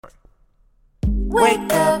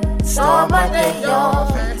Wake up, start my day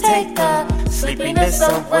off, take the sleepiness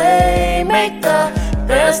away, make the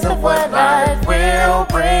best of what life will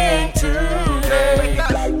bring today.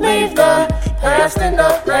 Leave the past in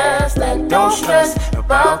the past and don't stress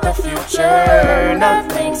about the future.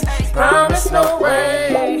 Nothing's promised, no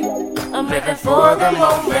way. I'm living for the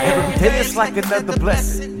moment. Every day is like another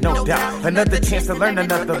blessing, no doubt. Another chance to learn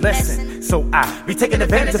another lesson. So I be taking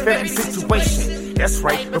advantage of every situation. That's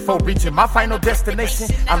right, before reaching my final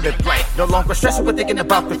destination, I live life, no longer stressing with thinking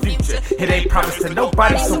about the future. It ain't promised to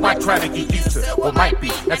nobody, so I try to get used to what might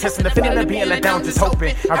be. Not testing the feeling of being let down, just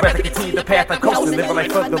hoping I'd rather continue the path I coast and live a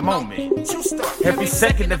life for the moment. Every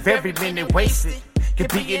second of every minute wasted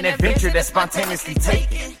could be an adventure that's spontaneously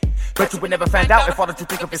taken. But you would never find out if all that you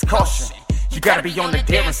think of is caution. You gotta be on the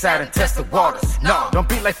daring side and test the waters. No, don't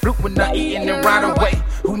be like fruit when not eating it right away.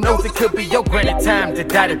 Who knows, it could be your granted time to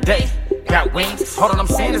die today. Got wings? All I'm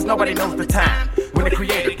saying is nobody knows the time when the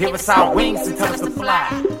creator give us our wings and tell us to fly.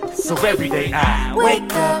 So every day I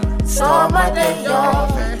wake up, start my day off,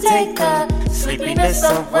 take the sleepiness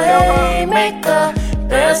away, make the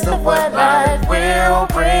best of what life will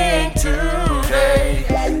bring today.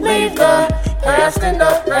 Leave the past in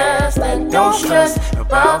the past and don't stress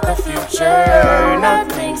about the future.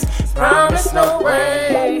 Nothing's promised, no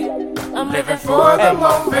way. I'm living for the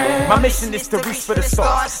moment. My mission is to reach for the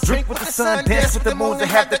stars, drink with the sun, dance with the moon,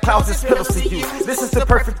 and have the clouds as pillows to you. This is the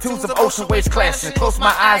perfect tunes of ocean waves clashing. Close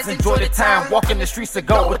my eyes, enjoy the time, walking the streets to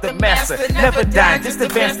go with the master. Never dying, just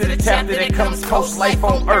advance to the chapter that comes post life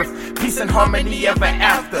on earth. Peace and harmony ever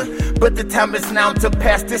after. But the time is now to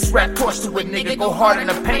pass this rap torch to a nigga. Go hard in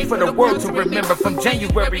the pain for the world to remember. From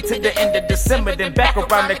January to the end of December, then back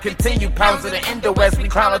around to continue. Pounds of the endo as we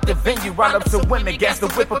clown at the venue. Round up to women, gas the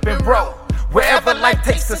whip up and roll. Wherever life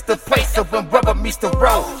takes us to place, so when rubber meets the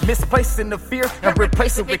road, misplacing the fear and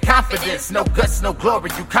replace it with confidence. No guts, no glory,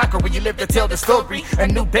 you conquer when you live to tell the story. A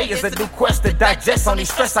new day is a new quest to digest. Only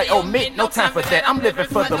stress I omit, no time for that, I'm living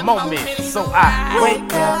for the moment. So I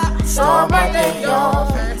wake up, start my day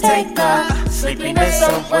off, take the sleepiness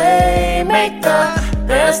away, make the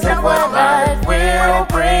best of what life will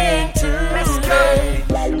bring today.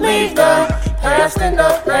 Leave the past in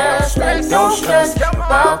the past and don't stress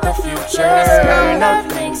about the future.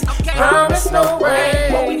 Nothing's promised, no way.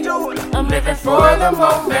 I'm living for the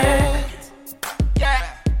moment.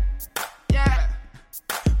 Yeah.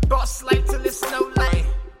 Boss life till it's no light.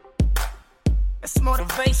 That's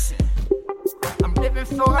motivation. I'm living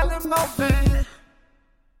for the moment.